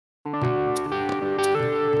It's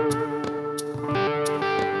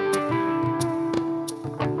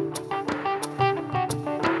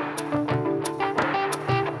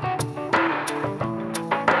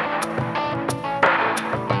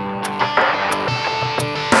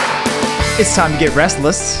time to get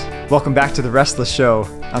restless. Welcome back to The Restless Show.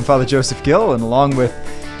 I'm Father Joseph Gill, and along with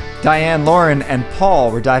Diane, Lauren, and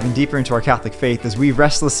Paul, we're diving deeper into our Catholic faith as we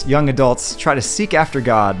restless young adults try to seek after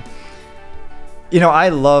God. You know, I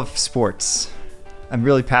love sports. I'm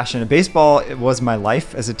really passionate. Baseball, it was my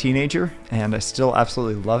life as a teenager, and I still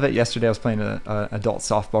absolutely love it. Yesterday I was playing an adult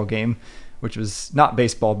softball game, which was not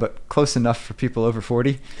baseball, but close enough for people over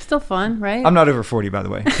 40. Still fun, right? I'm not over 40, by the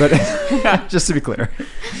way, but just to be clear.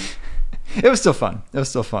 It was still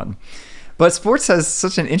fun. But sports has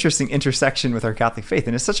such an interesting intersection with our Catholic faith,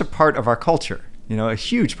 and it's such a part of our culture, you know, a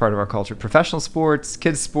huge part of our culture. Professional sports,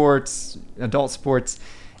 kids sports, adult sports,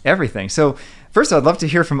 everything. So first, I'd love to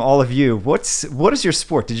hear from all of you. What is your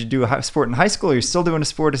sport? Did you do a sport in high school? Are you still doing a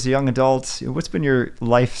sport as a young adult? What's been your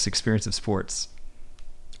life's experience of sports?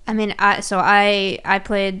 I mean, I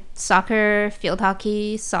played soccer, field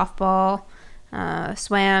hockey, softball,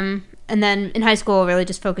 swam. And then in high school, really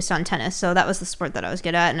just focused on tennis. So that was the sport that I was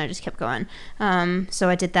good at, and I just kept going. So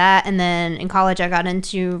I did that. And then in college, I got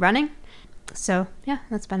into running. So, yeah,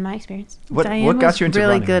 that's been my experience. What got you into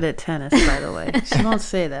really running? good at tennis, by the way. She won't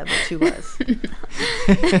say that, but she was.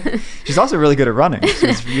 She's also really good at running.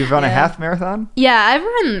 You've run a half marathon? Yeah,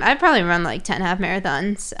 I probably run like 10 half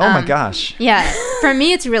marathons. Oh, my gosh. Yeah, for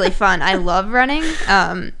me, it's really fun. I love running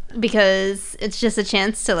because it's just a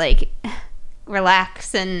chance to, like,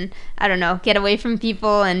 relax and, I don't know, get away from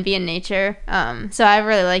people and be in nature. So I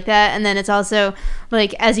really like that. And then it's also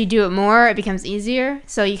like, as you do it more, it becomes easier.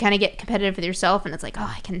 So you kind of get competitive with yourself, and it's like, oh,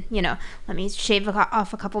 I can, you know, let me shave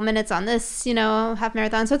off a couple minutes on this, you know, half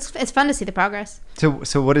marathon. So it's fun to see the progress.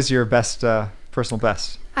 So what is your best personal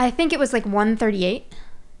best? I think it was like 1:38.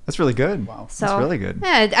 That's really good. Wow. So, that's really good.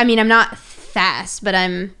 Yeah, I mean, I'm not fast, but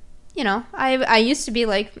I'm, you know, I used to be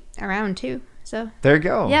like around 2. So there you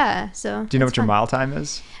go. Yeah. So do you know what your mile time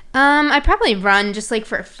is? I probably run just like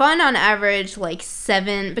for fun on average, like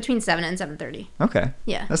between 7 and 7:30. Okay.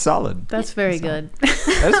 Yeah. That's solid. That's very good.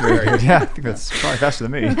 That is very good. Yeah, I think that's probably faster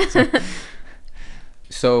than me.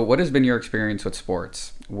 So what has been your experience with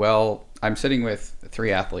sports? Well, I'm sitting with 3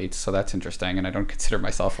 athletes, so that's interesting, and I don't consider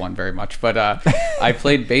myself one very much. But I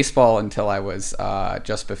played baseball until I was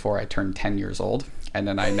just before I turned 10 years old. And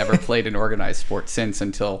then I never played an organized sport since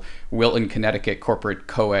until Wilton, Connecticut Corporate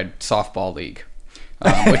Co-ed Softball League,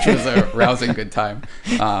 which was a rousing good time.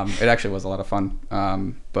 It actually was a lot of fun,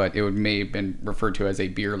 but it may have been referred to as a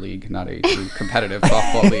beer league, not a true competitive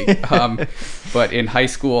softball league. But in high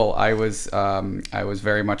school, I was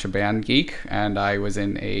very much a band geek, and I was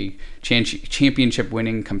in a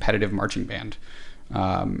championship-winning competitive marching band.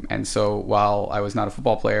 And so while I was not a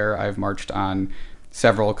football player, I've marched on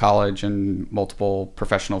several college and multiple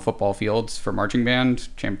professional football fields for marching band.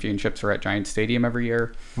 Championships are at Giant Stadium every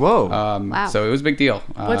year. Whoa. Wow. So it was a big deal.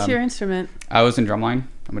 What's your instrument? I was in drumline.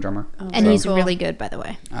 I'm a drummer. Oh, And so he's cool. really good, by the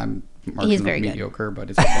way. I'm He's very good. mediocre, but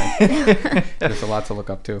it's okay. There's a lot to look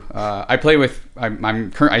up to. I play with.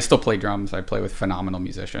 I still play drums. I play with phenomenal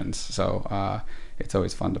musicians. So it's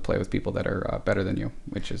always fun to play with people that are better than you,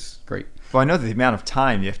 which is great. Well, I know the amount of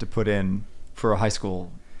time you have to put in for a high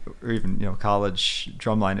school or even, you know, college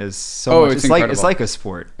drumline is so much. It's like a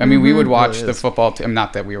sport. I mean, we would watch really the is. football team.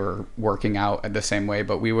 Not that we were working out the same way,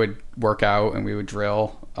 but we would work out and we would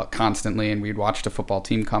drill constantly, and we'd watch the football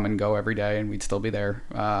team come and go every day, and we'd still be there.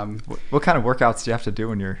 What kind of workouts do you have to do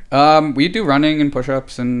when you're? We do running and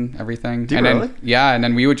push-ups and everything. Do you and really? Then, yeah, and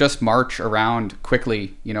then we would just march around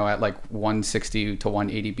quickly, you know, at like 160 to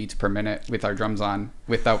 180 beats per minute with our drums on,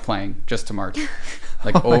 without playing, just to march,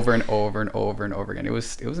 like over and over and over and over again. It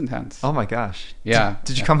was intense. Oh my gosh. Yeah.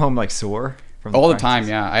 Did you come home like sore? From All the practice? time,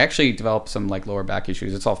 yeah. I actually developed some like lower back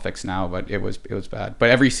issues. It's all fixed now, but it was bad.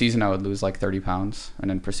 But every season I would lose like 30 pounds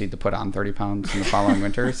and then proceed to put on 30 pounds in the following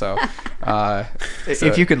winter. So,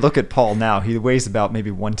 if you could look at Paul now, he weighs about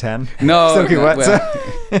maybe 110. No, So, okay, what?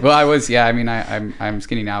 well, I was, yeah. I mean, I'm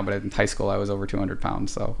skinny now, but in high school I was over 200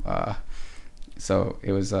 pounds. So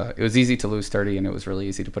it was easy to lose 30, and it was really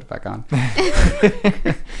easy to put it back on.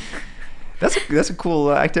 That's a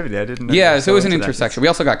cool activity. I didn't know. Yeah, so it was an into that. intersection. We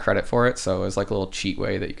also got credit for it, so it was like a little cheat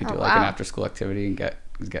way that you could do like an wow. after school activity and get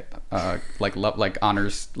like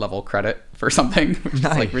honors level credit for something, which is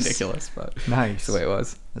like Nice. ridiculous, but Nice. that's the way it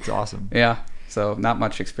was. That's awesome. Yeah, so not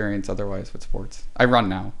much experience otherwise with sports. I run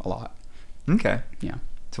now a lot. Okay. Yeah.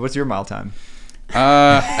 So what's your mile time?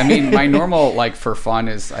 I mean, my normal like for fun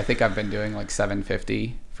is I think I've been doing like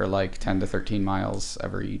 750 for like 10 to 13 miles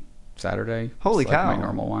every Saturday. Holy It's like cow. my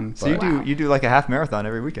normal one. So But- you do like a half marathon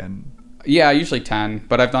every weekend. Yeah, usually 10,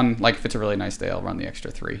 but I've done, like, if it's a really nice day, I'll run the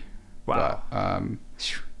extra 3. Wow. But,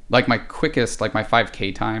 like, my quickest, like, my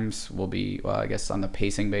 5K times will be, well, I guess on the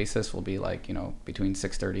pacing basis will be, like, between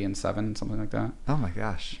 6:30 and 7, something like that. Oh my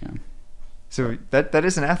gosh. Yeah. So that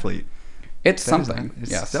is an athlete. It's That is something.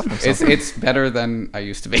 it's Yes. definitely It's something. it's better than I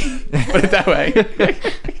used to be. Put it that way.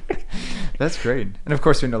 That's great. And of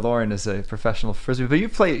course, we know Lauren is a professional frisbee, but you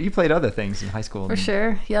played other things in high school. For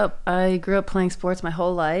sure. Yep. I grew up playing sports my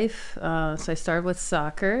whole life. So I started with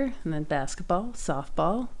soccer and then basketball,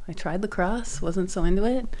 softball. I tried lacrosse, wasn't so into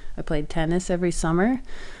it. I played tennis every summer.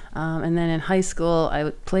 And then in high school, I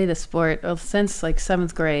played a sport since like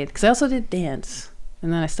 7th grade because I also did dance.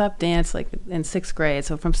 And then I stopped dance like in 6th grade.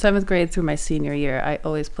 So from 7th grade through my senior year, I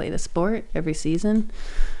always played a sport every season.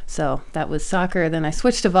 So that was soccer. Then I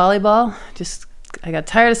switched to volleyball. I got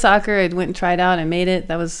tired of soccer. I went and tried out and made it.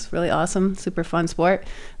 That was really awesome. Super fun sport.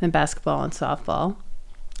 Then basketball and softball.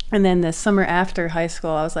 And then the summer after high school,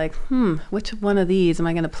 I was like, which one of these am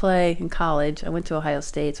I going to play in college? I went to Ohio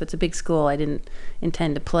State, so it's a big school. I didn't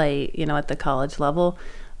intend to play, at the college level.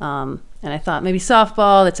 And I thought maybe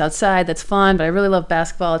softball, that's outside, that's fun, but I really love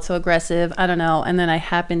basketball. It's so aggressive. I don't know. And then I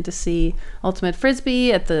happened to see Ultimate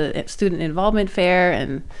Frisbee at the student involvement fair,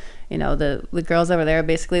 and the girls that were there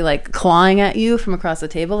basically like clawing at you from across the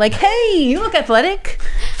table, like, hey, you look athletic,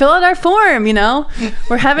 fill out our form,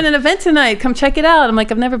 we're having an event tonight, come check it out. I'm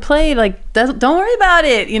like, I've never played, like, don't worry about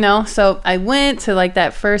it, So I went to like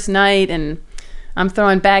that first night, and I'm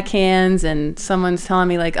throwing backhands, and someone's telling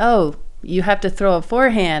me like, oh, you have to throw a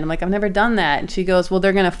forehand. I'm like, I've never done that. And she goes, well,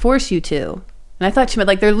 they're going to force you to. And I thought she meant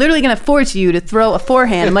like, they're literally going to force you to throw a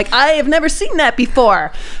forehand. I'm like, I have never seen that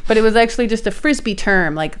before. But it was actually just a Frisbee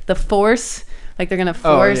term, like the force, like they're going to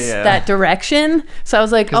force that direction. So I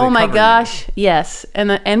was like, oh my gosh, yes.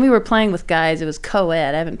 And we were playing with guys. It was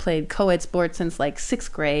co-ed. I haven't played co-ed sports since like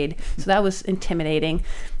 6th grade. So that was intimidating.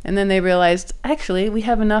 And then they realized, actually, we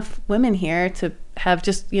have enough women here to have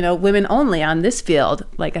just, women only on this field.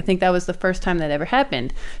 Like, I think that was the first time that ever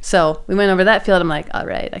happened. So we went over that field. I'm like, all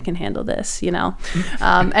right, I can handle this,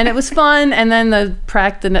 And it was fun. And then the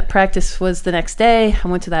practice was the next day. I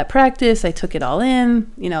went to that practice. I took it all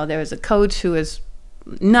in. There was a coach who was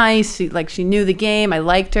nice. She knew the game. I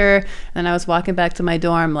liked her. And I was walking back to my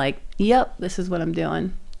dorm like, yep, this is what I'm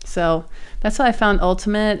doing. So that's how I found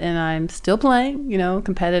Ultimate, and I'm still playing,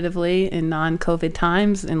 competitively in non-COVID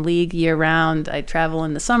times, in league year-round. I travel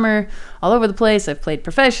in the summer all over the place. I've played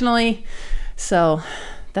professionally. So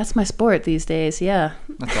that's my sport these days, yeah.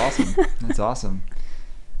 That's awesome. That's awesome.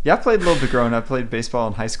 Yeah, I played a little bit growing up. I played baseball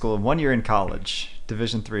in high school and 1 year in college,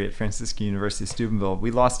 Division III at Franciscan University of Steubenville. We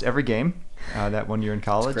lost every game that 1 year in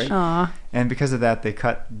college. That's great. Aww. And because of that, they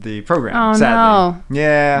cut the program, Oh, sadly. no.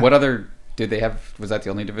 Yeah. What other did they have? Was that the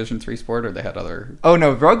only Division III sport, or they had other? Oh,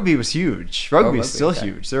 no, rugby was huge. Rugby is rugby, still okay.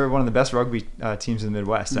 huge. They're one of the best rugby teams in the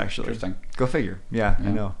Midwest, actually. Interesting. Go figure. Yeah, I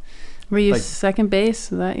know. Were you Like- second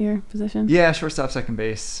base? Is that your position? Yeah, shortstop, second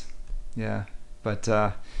base. Yeah, but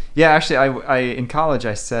actually, I in college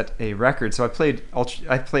I set a record. So I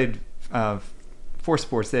played 4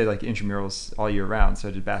 sports. They had like intramurals all year round. So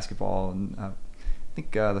I did basketball, and I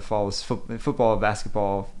think the fall was football,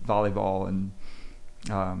 basketball, volleyball, and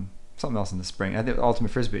something else in the spring. I think Ultimate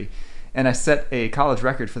Frisbee, and I set a college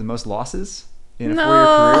record for the most losses in a 4-year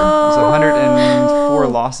career. It was 104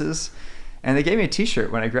 losses. And they gave me a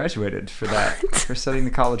T-shirt when I graduated for that, for setting the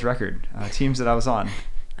college record. Teams that I was on,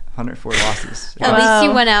 104 losses. At Wow. least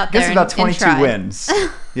you went out I there. guess about and 22 tried. wins.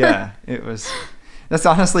 Yeah, it was. That's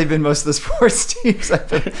honestly been most of the sports teams I've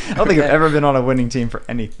been. I don't think I've ever been on a winning team for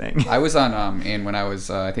anything. I was on, and when I was,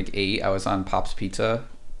 I think 8, I was on Pop's Pizza,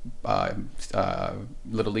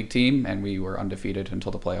 Little League team, and we were undefeated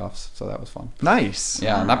until the playoffs, so that was fun. Nice.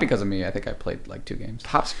 Yeah, not because of me. I think I played like 2 games.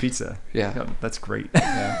 Pop's Pizza. Yeah. That's great.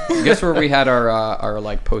 Yeah. Guess where we had our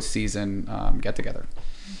like postseason get together?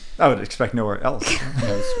 I would expect nowhere else.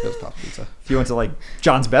 It was Pop's Pizza. If you went to like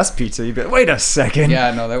John's Best Pizza, you'd be like, wait a second.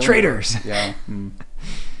 Yeah, no, that was Traitors. Yeah.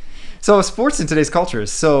 So sports in today's culture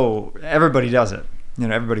is so everybody does it.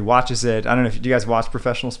 Everybody watches it. I don't know if do you guys watch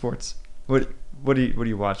professional sports. What do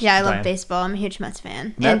you watch? Yeah, I love Diane? baseball. I'm a huge Mets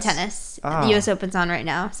fan. Mets? And tennis. Ah. The U.S. Open's on right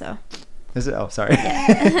now, so. Is it? Oh, sorry.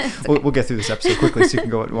 we'll get through this episode quickly so you can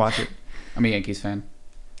go and watch it. I'm a Yankees fan.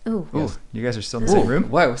 Ooh. Ooh, you guys are still in the same room?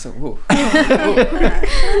 Why? What's up? Ooh. I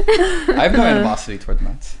have no animosity toward the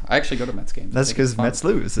Mets. I actually go to Mets games. That's I think because it's fun. Mets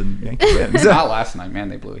lose and Yankees win. Not last night, man.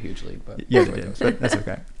 They blew a huge lead, but Yeah, that's they the way it did, goes. but that's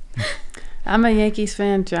okay. I'm a Yankees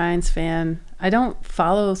fan, Giants fan. I don't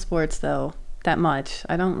follow sports though that much.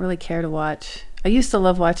 I don't really care to watch. I used to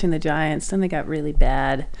love watching the Giants. Then they got really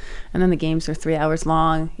bad. And then the games are 3 hours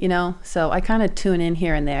long, So I kind of tune in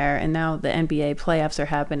here and there. And now the NBA playoffs are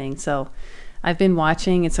happening. So I've been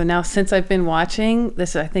watching. And so now since I've been watching,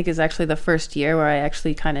 this I think is actually the first year where I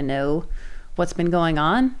actually kind of know what's been going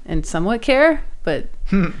on and somewhat care. But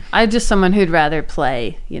I'm just someone who'd rather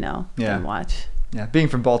play, than watch. Yeah, being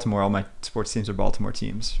from Baltimore, all my sports teams are Baltimore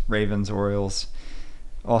teams. Ravens, Orioles.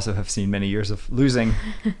 Also have seen many years of losing.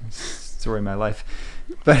 Story of my life.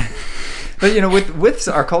 But with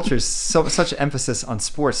our culture's such emphasis on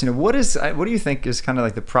sports, what do you think is kind of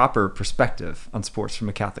like the proper perspective on sports from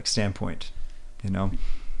a Catholic standpoint?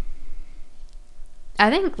 I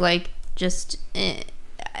think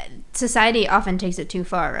society often takes it too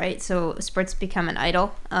far, right? So sports become an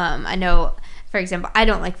idol. I know, for example, I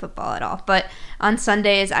don't like football at all, but on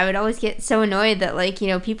Sundays I would always get so annoyed that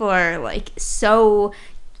people are so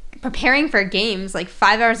preparing for games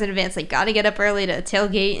 5 hours in advance, gotta get up early to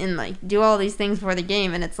tailgate and do all these things for the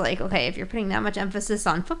game. And it's okay, if you're putting that much emphasis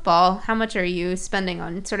on football, how much are you spending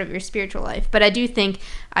on sort of your spiritual life? But I do think,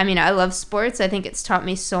 I love sports. I think it's taught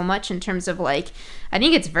me so much in terms of I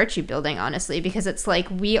think it's virtue building, honestly, because it's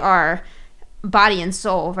we are body and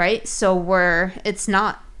soul, right? So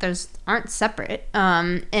those aren't separate.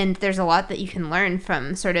 And there's a lot that you can learn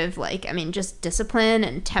from sort of just discipline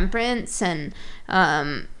and temperance and,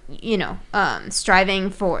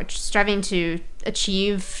 striving to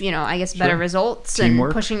achieve, better results. Teamwork.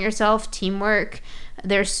 And pushing yourself, teamwork.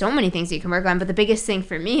 There's so many things you can work on, but the biggest thing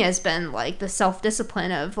for me has been the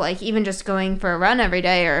self-discipline of even just going for a run every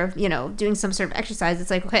day or, doing some sort of exercise.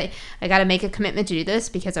 It's okay, I got to make a commitment to do this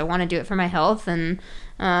because I want to do it for my health. And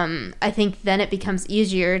I think then it becomes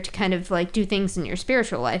easier to kind of do things in your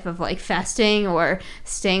spiritual life of fasting or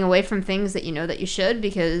staying away from things that that you should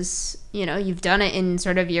because, you've done it in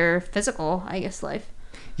sort of your physical, life.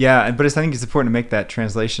 Yeah, but I think it's important to make that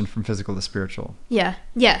translation from physical to spiritual. Yeah,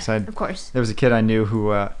 of course. There was a kid I knew who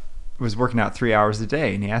was working out 3 hours a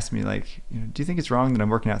day, and he asked me, do you think it's wrong that I'm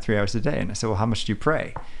working out 3 hours a day? And I said, well, how much do you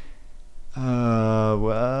pray? 3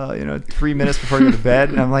 minutes before you go to bed.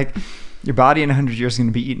 And I'm like, your body in 100 years is going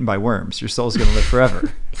to be eaten by worms. Your soul's going to live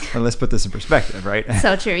forever. And let's put this in perspective, right?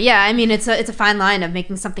 So true. Yeah, it's a fine line of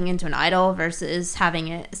making something into an idol versus having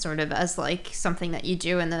it sort of as something that you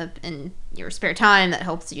do in your spare time that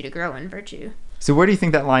helps you to grow in virtue. So where do you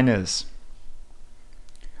think that line is?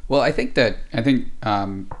 Well, I think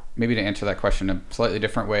maybe to answer that question a slightly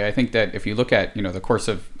different way, I think that if you look at the course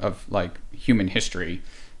of human history,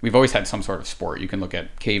 we've always had some sort of sport. You can look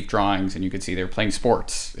at cave drawings and you can see they're playing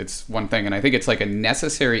sports. It's one thing. And I think it's a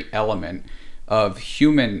necessary element of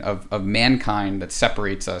mankind that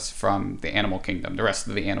separates us from the animal kingdom, the rest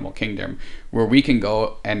of the animal kingdom, where we can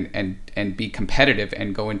go and be competitive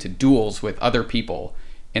and go into duels with other people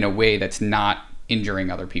in a way that's not injuring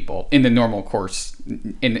other people in the normal course.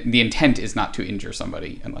 The intent is not to injure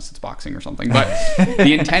somebody unless it's boxing or something, but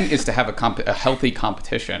the intent is to have a healthy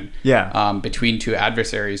competition between two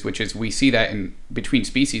adversaries, which is, we see that in between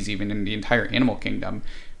species, even in the entire animal kingdom.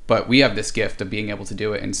 But we have this gift of being able to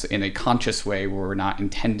do it in a conscious way where we're not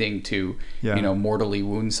intending to mortally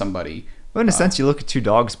wound somebody. Well, in a sense, you look at two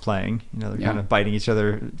dogs playing, they're kind of biting each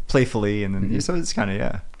other playfully, and then so it's kind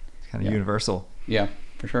of universal. Yeah,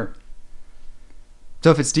 for sure. So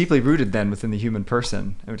if it's deeply rooted then within the human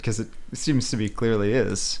person, because it seems to be clearly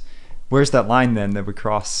is, where's that line then that we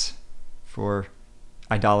cross for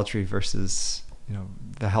idolatry versus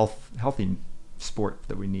the healthy sport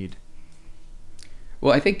that we need?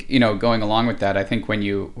 Well, I think, going along with that, I think when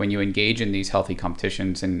you engage in these healthy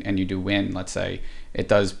competitions and you do win, let's say, it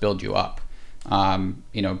does build you up,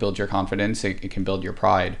 build your confidence. It can build your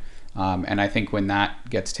pride. And I think when that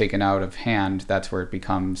gets taken out of hand, that's where it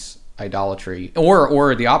becomes idolatry,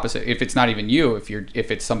 or the opposite. If it's not even you, if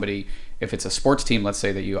it's a sports team, let's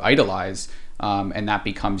say, that you idolize, and that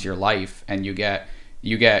becomes your life, and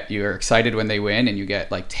you're excited when they win, and you get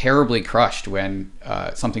terribly crushed when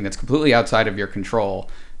something that's completely outside of your control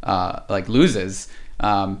loses.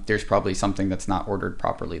 There's probably something that's not ordered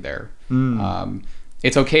properly there.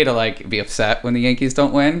 It's okay to be upset when the Yankees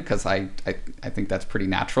don't win, because I think that's pretty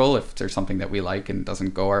natural. If there's something that we like and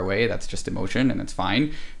doesn't go our way, that's just emotion, and it's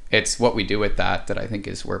fine. It's what we do with that I think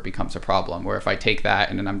is where it becomes a problem. Where if I take that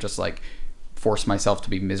and then I'm just force myself to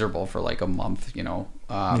be miserable for a month,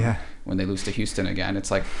 when they lose to Houston again,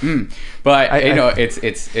 it's but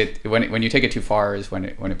when you take it too far is when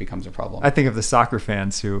it becomes a problem. I think of the soccer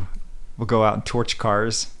fans who will go out and torch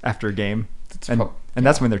cars after a game, and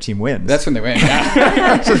that's when their team wins. That's when they win.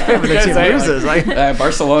 Yeah. Just when their team loses.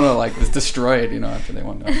 Barcelona was destroyed, after they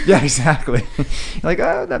won. Yeah, exactly.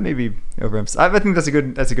 That may be overemphasized. I think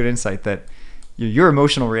that's a good insight, that your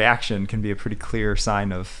emotional reaction can be a pretty clear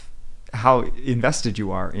sign of how invested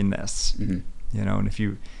you are in this. You know, and if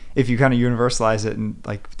you kind of universalize it and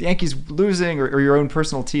like the Yankees losing or your own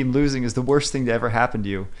personal team losing is the worst thing to ever happen to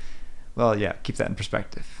you, well, yeah, keep that in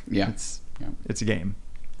perspective. Yeah. It's a game.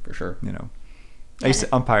 For sure. You know, I used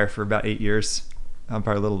to umpire for about 8 years,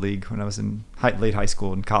 umpire Little League when I was in late high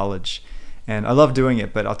school and college. And I loved doing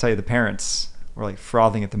it, but I'll tell you, the parents were like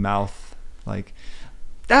frothing at the mouth, like,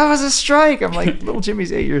 that was a strike. I'm like, little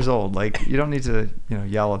Jimmy's 8 years old. Like, you don't need to,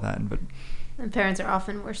 yell at that. But And parents are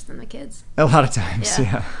often worse than the kids. a lot of times,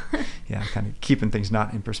 Yeah. yeah, kind of keeping things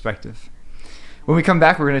not in perspective. When we come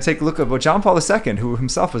back, we're going to take a look at what John Paul II, who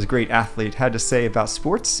himself was a great athlete, had to say about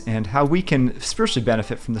sports and how we can spiritually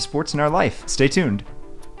benefit from the sports in our life. Stay tuned.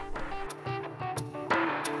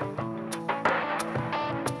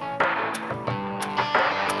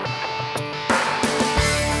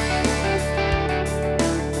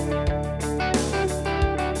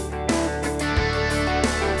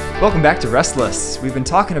 Welcome back to Restless. We've been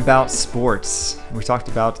talking about sports. We talked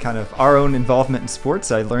about kind of our own involvement in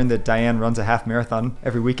sports. I learned that Diane runs a half marathon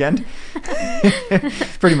every weekend,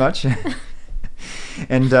 pretty much.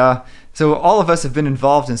 And so all of us have been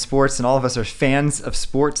involved in sports, and all of us are fans of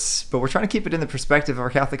sports, but we're trying to keep it in the perspective of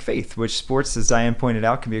our Catholic faith, which sports, as Diane pointed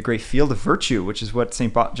out, can be a great field of virtue, which is what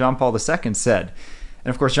St. John Paul II said.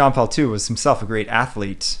 And of course, John Paul II was himself a great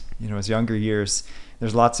athlete. His younger years,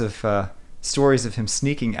 there's lots of stories of him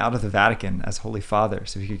sneaking out of the Vatican as Holy Father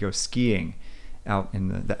so he could go skiing out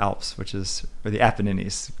in the Alps, or the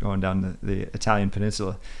Apennines, going down the Italian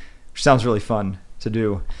peninsula, which sounds really fun to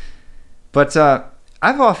do. But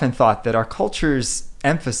I've often thought that our culture's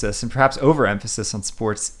emphasis, and perhaps overemphasis on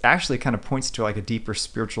sports, actually kind of points to like a deeper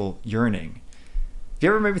spiritual yearning. Have you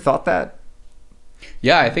ever maybe thought that?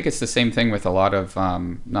 Yeah, I think it's the same thing with a lot of,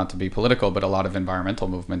 not to be political, but a lot of environmental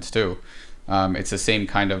movements too. It's the same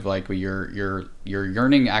kind of like you're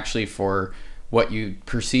yearning actually for what you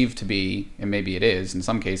perceive to be, and maybe it is in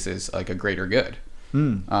some cases, like a greater good.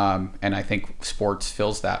 And I think sports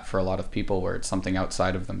fills that for a lot of people, where it's something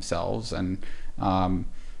outside of themselves, and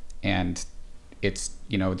it's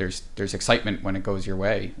there's excitement when it goes your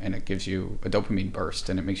way, and it gives you a dopamine burst,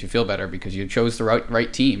 and it makes you feel better because you chose the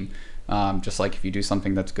right team. Just like if you do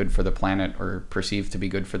something that's good for the planet or perceived to be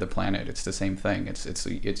good for the planet, it's the same thing.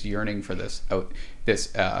 It's yearning for this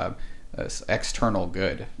external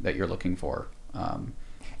good that you're looking for.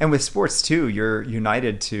 And with sports too, you're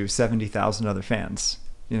united to 70,000 other fans.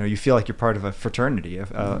 You feel like you're part of a fraternity,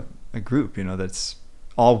 a group, that's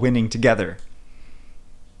all winning together.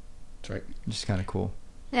 That's right. Which is kind of cool.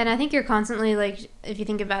 And I think you're constantly, like, if you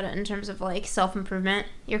think about it in terms of, like, self-improvement,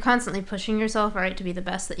 you're constantly pushing yourself, right, to be the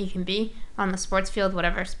best that you can be on the sports field,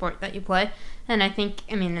 whatever sport that you play. And I think,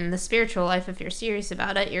 in the spiritual life, if you're serious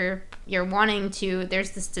about it, you're wanting to,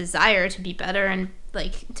 there's this desire to be better and,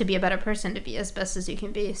 like, to be a better person, to be as best as you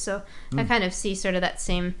can be. So I kind of see sort of that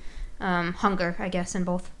same hunger, I guess, in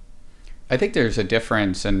both. I think there's a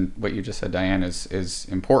difference, and what you just said, Diane, is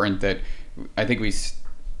important, that I think we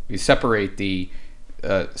separate the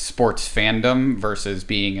sports fandom versus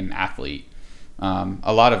being an athlete.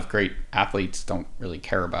 A lot of great athletes don't really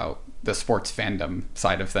care about the sports fandom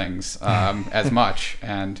side of things as much.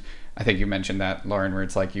 And I think you mentioned that, Lauren, where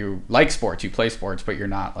it's like you like sports, you play sports, but you're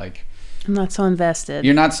not like... I'm not so invested.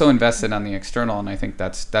 You're not so invested on the external, and I think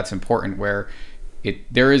that's important, where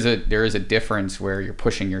there is a difference where you're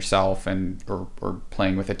pushing yourself and or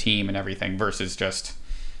playing with a team and everything versus just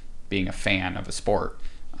being a fan of a sport.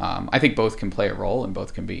 I think both can play a role and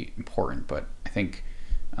both can be important, but I think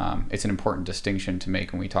it's an important distinction to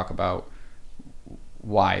make when we talk about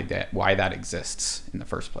why that exists in the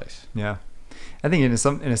first place. Yeah, I think in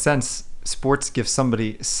a sense, sports give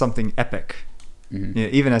somebody something epic. Mm-hmm.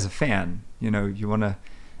 Even as a fan, you want to.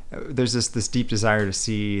 There's this deep desire to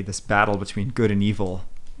see this battle between good and evil,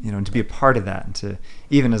 and to be a part of that, and to,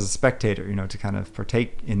 even as a spectator, to kind of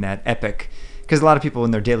partake in that epic. Because a lot of people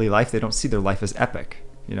in their daily life, they don't see their life as epic.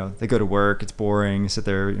 They go to work, it's boring, sit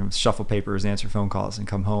there, shuffle papers, answer phone calls, and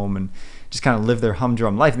come home and just kind of live their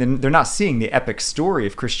humdrum life. And then they're not seeing the epic story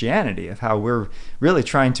of Christianity, of how we're really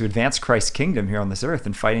trying to advance Christ's kingdom here on this earth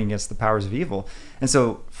and fighting against the powers of evil. And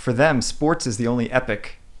so for them, sports is the only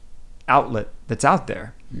epic outlet that's out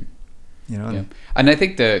there. Yeah. And I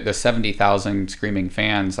think the 70,000 screaming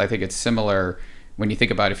fans, I think it's similar when you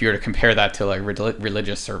think about if you were to compare that to like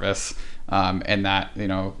religious service, and that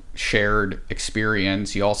shared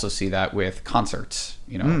experience. You also see that with concerts.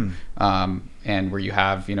 and where you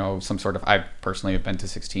have, some sort of, I personally have been to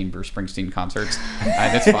 16 Bruce Springsteen concerts,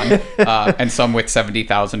 and it's fun, and some with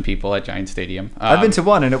 70,000 people at Giant Stadium. I've been to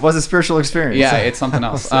one, and it was a spiritual experience. Yeah, it's something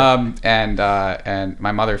else. And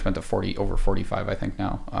my mother's been to over 45, I think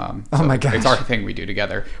now. Oh my gosh. It's our thing we do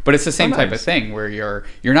together. But it's the same type of nice. thing where you're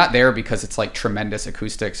not there because it's like tremendous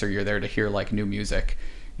acoustics, or you're there to hear like new music.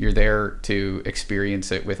 You're there to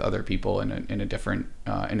experience it with other people in a different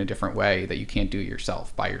way that you can't do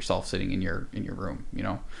yourself by yourself sitting in your room,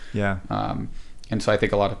 Yeah. And so I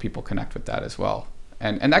think a lot of people connect with that as well,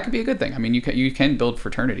 and that could be a good thing. I mean, you can build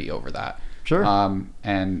fraternity over that. Sure.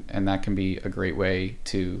 And that can be a great way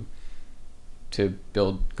to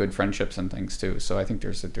build good friendships and things too. So I think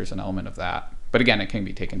there's an element of that, but again, it can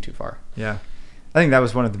be taken too far. Yeah. I think that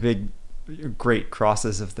was one of the great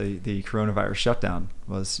crosses of the coronavirus shutdown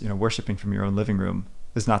was, worshiping from your own living room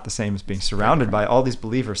is not the same as being surrounded by all these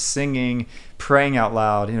believers singing, praying out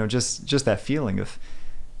loud, just that feeling of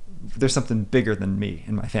there's something bigger than me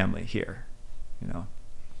and my family here,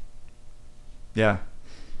 Yeah.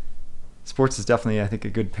 Sports is definitely, I think, a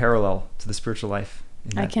good parallel to the spiritual life.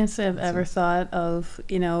 I can't say I've ever thought of,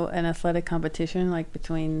 an athletic competition like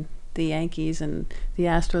between the Yankees and the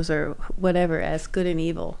Astros or whatever as good and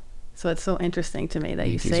evil. So it's so interesting to me that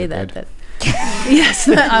Yankees you say are that. good. Yes,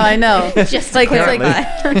 I know. Just like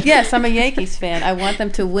Yes, I'm a Yankees fan. I want them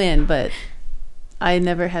to win, but I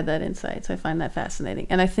never had that insight. So I find that fascinating.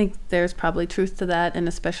 And I think there's probably truth to that, and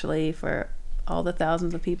especially for all the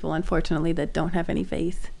thousands of people, unfortunately, that don't have any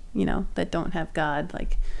faith, that don't have God.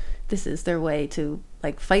 Like, this is their way to,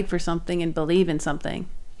 like, fight for something and believe in something,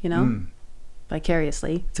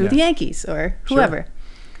 vicariously through the Yankees or whoever. Sure.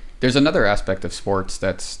 There's another aspect of sports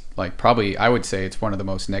that's like probably, I would say it's one of the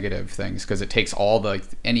most negative things, because it takes all I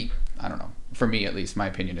don't know, for me at least, my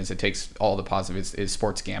opinion is it takes all the positives is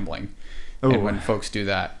sports gambling. Ooh. And when folks do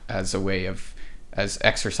that as a way as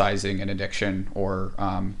exercising an addiction or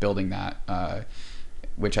building that,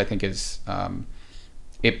 which I think is,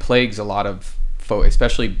 it plagues a lot of folks,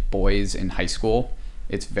 especially boys in high school.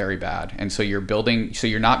 It's very bad. And so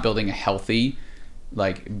you're not building a healthy,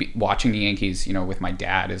 watching the Yankees, with my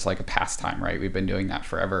dad is like a pastime, right? We've been doing that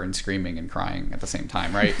forever and screaming and crying at the same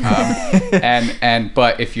time, right?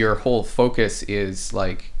 But if your whole focus is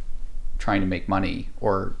like trying to make money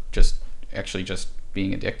or just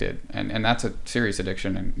being addicted, and that's a serious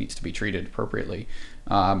addiction and needs to be treated appropriately,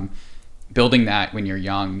 building that when you're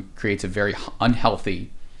young creates a very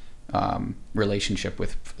unhealthy relationship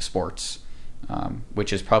with sports,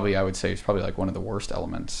 which is probably, I would say, is probably like one of the worst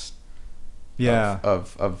elements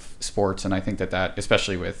of sports. And I think that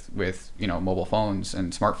especially with mobile phones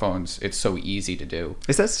and smartphones, it's so easy to do.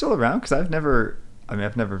 Is that still around? Because I've never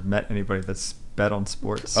met anybody that's bet on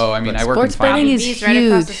sports. Oh, I mean, I work in sports betting finance. is right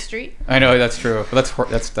across the huge. street. I know that's true.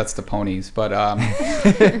 That's the ponies, but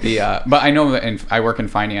but I know that I work in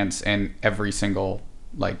finance, and every single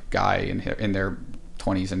guy in their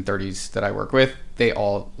 20s and 30s that I work with, they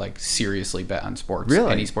all seriously bet on sports.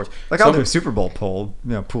 Really? Any sports. I'll do a Super Bowl pool,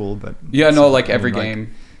 but yeah, no, every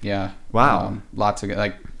game. Yeah. Wow. Lots of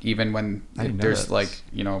even when there's that.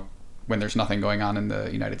 when there's nothing going on in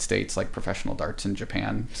the United States, like professional darts in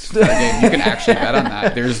Japan, game, you can actually bet on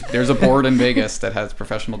that. There's a board in Vegas that has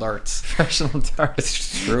professional darts. Professional darts.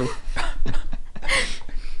 It's true.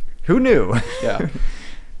 Who knew? Yeah.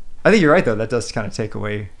 I think you're right, though. That does kind of take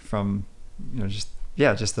away from just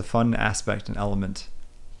the fun aspect and element.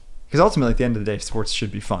 Because ultimately, at the end of the day, sports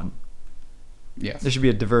should be fun. Yes. There should be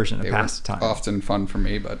a diversion, a They pastime. were often fun for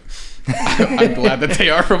me, but I'm glad that they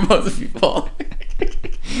are for most people.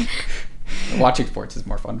 Watching sports is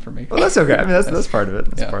more fun for me. Well, that's okay. I mean, that's part of it.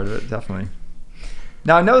 That's part of it, definitely.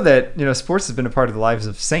 Now, I know that sports has been a part of the lives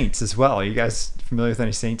of saints as well. Are you guys familiar with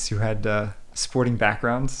any saints who had sporting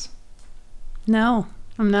backgrounds? No,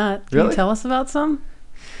 I'm not. Can Really? you tell us about some?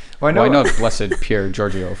 Well, I know Blessed Pier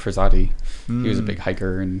Giorgio Frassati. He was a big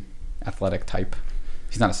hiker and athletic type.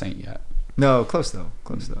 He's not a saint yet. No, close though.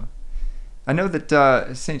 I know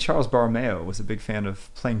that St. Charles Borromeo was a big fan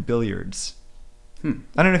of playing billiards. I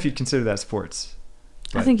don't know if you'd consider that sports.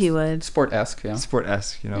 I think you would. Sport-esque, yeah.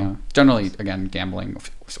 Sport-esque, Yeah. Generally, again, gambling,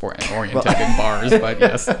 sport-oriented in bars, but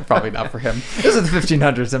yes, probably not for him. This is the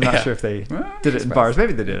 1500s. I'm not sure if they did it in bars.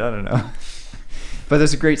 Maybe they did. I don't know. But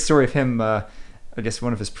there's a great story of him. I guess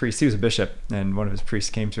one of his priests, he was a bishop, and one of his priests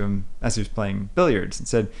came to him as he was playing billiards and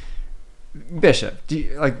said, "Bishop,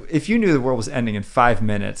 if you knew the world was ending in 5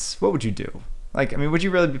 minutes, what would you do? Would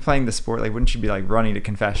you really be playing the sport? Wouldn't you be running to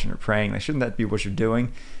confession or praying? Shouldn't that be what you're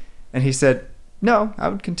doing?" And he said, "No, I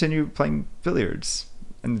would continue playing billiards."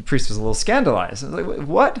 And the priest was a little scandalized. I was like,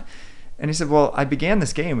 "What?" And he said, "Well, I began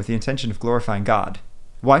this game with the intention of glorifying God.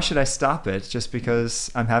 why should I stop it just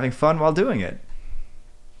because I'm having fun while doing it?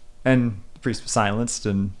 And the priest was silenced,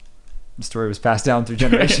 and the story was passed down through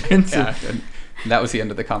generations. Yeah, and that was the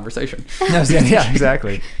end of the conversation. Yeah,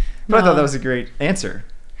 exactly. But I thought No. that was a great answer,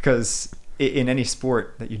 because in any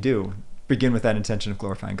sport that you do, begin with that intention of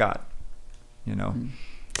glorifying God. You know.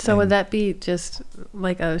 So And- would that be just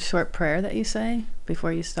like a short prayer that you say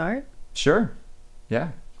before you start? Sure. Yeah.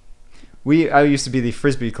 I used to be the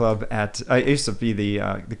frisbee club I used to be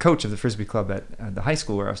the coach of the frisbee club at the high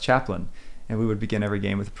school where I was chaplain, and we would begin every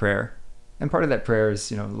game with a prayer. And part of that prayer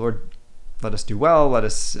is, Lord, let us do well, let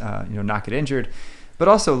us, not get injured, but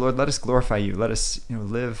also, Lord, let us glorify you. Let us,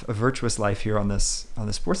 live a virtuous life here on this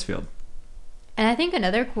sports field. And I think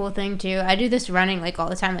another cool thing too, I do this running like all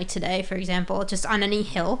the time, like today, for example, just on any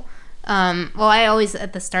hill. I always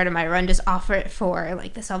at the start of my run just offer it for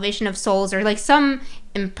like the salvation of souls or like some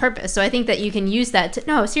in purpose. So I think that you can use that to,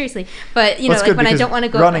 no, seriously. But Well, it's like good when I because don't want to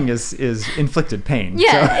go running is inflicted pain.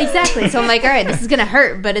 Yeah, so. exactly. So I'm like, all right, this is going to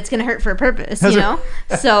hurt, but it's going to hurt for a purpose, That's you know?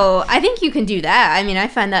 So I think you can do that. I mean, I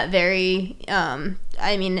find that very,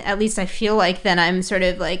 at least I feel like then I'm sort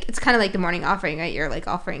of like, it's kind of like the morning offering, right? You're like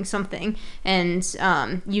offering something and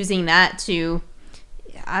using that to,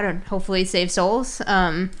 hopefully save souls.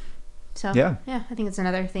 Yeah. I think it's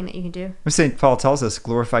another thing that you can do. St. Paul tells us,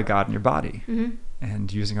 glorify God in your body. Mm-hmm.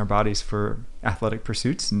 And using our bodies for athletic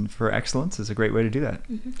pursuits and for excellence is a great way to do that.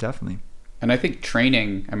 Mm-hmm. Definitely. And I think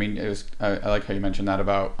training, I like how you mentioned that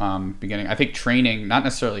about beginning. I think training, not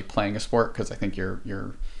necessarily playing a sport, because I think your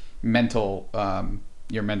mental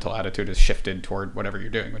attitude is shifted toward whatever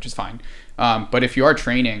you're doing, which is fine. But if you are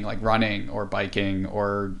training, like running or biking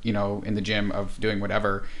or, in the gym of doing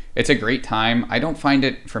whatever, it's a great time. I don't find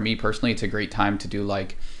it, for me personally, it's a great time to do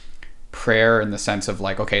like prayer in the sense of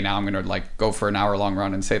like, okay, now I'm going to like go for an hour-long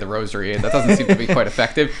run and say the rosary. That doesn't seem to be quite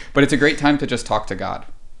effective, but it's a great time to just talk to God.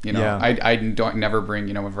 Yeah. I don't never bring,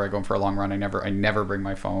 whenever I go for a long run, I never bring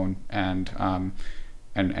my phone and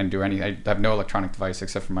do anything. I have no electronic device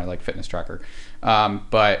except for my like fitness tracker.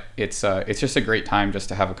 But it's just a great time just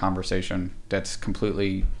to have a conversation that's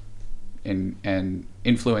completely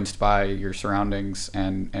influenced by your surroundings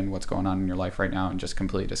and what's going on in your life right now, and just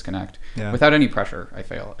completely disconnect without any pressure. I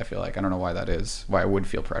feel like, I don't know why that is, why I would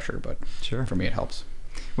feel pressure, but Sure. for me it helps.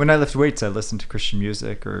 When I lift weights, I listen to Christian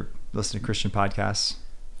music or listen to Christian podcasts,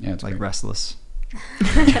 Yeah, it's like great. Restless.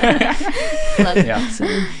 Love it. Yeah.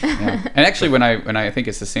 Yeah. And actually, when I think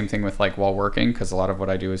it's the same thing with like while working, because a lot of what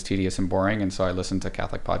I do is tedious and boring, and so I listen to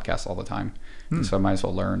Catholic podcasts all the time, and so I might as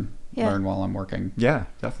well learn while I'm working. Yeah,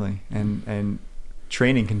 definitely. And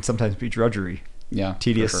training can sometimes be drudgery. Yeah,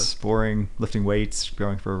 Tedious, for sure. boring, lifting weights,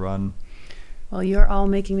 going for a run. Well, you're all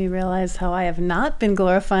making me realize how I have not been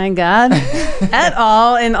glorifying God at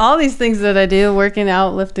all in all these things that I do, working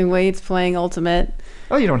out, lifting weights, playing Ultimate.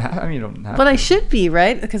 Oh, you don't have. But to. I should be,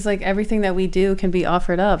 right? Because like everything that we do can be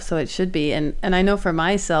offered up, so it should be. And I know for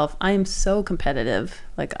myself, I am so competitive.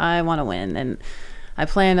 Like I want to win, and I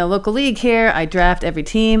play in a local league here. I draft every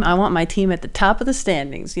team. I want my team at the top of the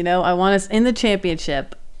standings. I want us in the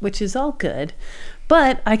championship, which is all good.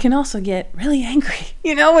 But I can also get really angry,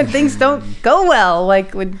 when things don't go well,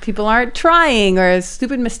 like when people aren't trying or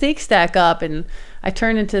stupid mistakes stack up, and I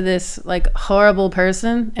turn into this like horrible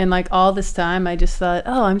person. And like all this time I just thought,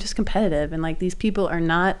 oh, I'm just competitive, and like these people are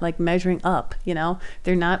not like measuring up,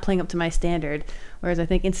 they're not playing up to my standard. Whereas I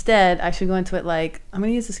think instead I should go into it like, I'm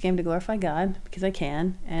going to use this game to glorify God because I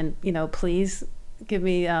can, and please give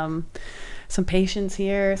me some patience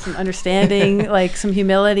here, some understanding, like some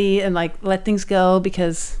humility, and like let things go,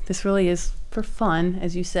 because this really is for fun,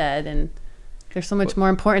 as you said, and there's so much more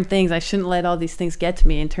important things. I shouldn't let all these things get to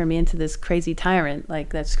me and turn me into this crazy tyrant like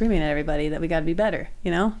that's screaming at everybody that we got to be better,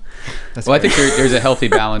 That's Well, I great. think there's a healthy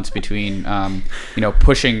balance between,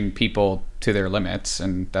 pushing people to their limits,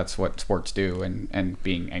 and that's what sports do, and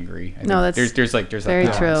being angry. I No, think that's there's very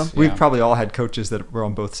that balance. true. We've Yeah. probably all had coaches that were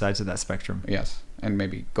on both sides of that spectrum. Yes, and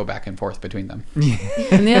maybe go back and forth between them.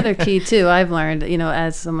 And the other key too, I've learned,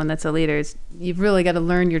 as someone that's a leader, is you've really got to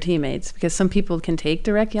learn your teammates, because some people can take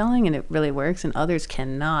direct yelling and it really works, and others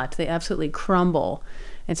cannot. They absolutely crumble.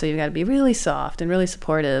 And so you've got to be really soft and really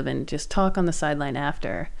supportive and just talk on the sideline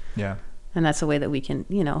after. Yeah, And that's a way that we can,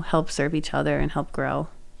 help serve each other and help grow.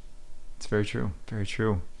 it's very true. Very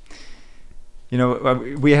true.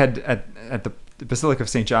 We had at the Basilica of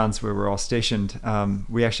St. John's, where we're all stationed,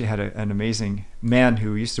 we actually had an amazing man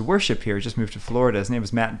who used to worship here, just moved to Florida. His name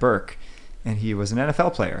was Matt Burke, and he was an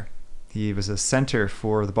NFL player. He was a center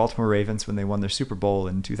for the Baltimore Ravens when they won their Super Bowl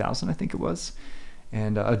in 2000, I think it was,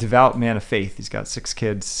 and a devout man of faith. He's got 6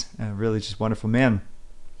 kids, a really just wonderful man.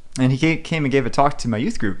 And he came and gave a talk to my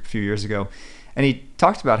youth group a few years ago, And he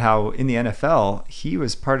talked about how in the NFL, he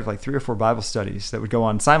was part of like 3 or 4 Bible studies that would go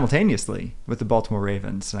on simultaneously with the Baltimore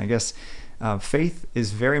Ravens. And I guess faith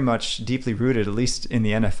is very much deeply rooted, at least in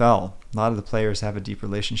the NFL. A lot of the players have a deep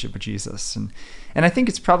relationship with Jesus. And I think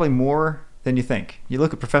it's probably more than you think. You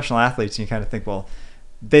look at professional athletes and you kind of think, well,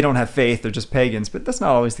 they don't have faith, they're just pagans, but that's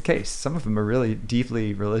not always the case. Some of them are really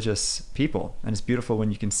deeply religious people, and it's beautiful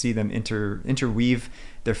when you can see them interweave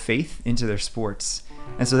their faith into their sports.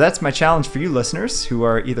 And so that's my challenge for you listeners who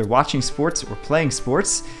are either watching sports or playing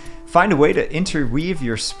sports. Find a way to interweave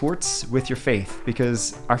your sports with your faith,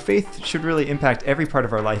 because our faith should really impact every part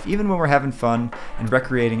of our life, even when we're having fun and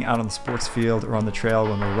recreating out on the sports field or on the trail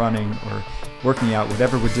when we're running or working out,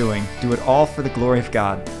 whatever we're doing. Do it all for the glory of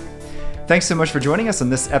God. Thanks so much for joining us on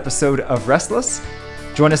this episode of Restless.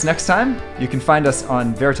 Join us next time. You can find us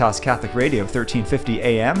on Veritas Catholic Radio, 1350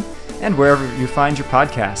 AM, and wherever you find your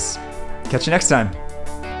podcasts. Catch you next time.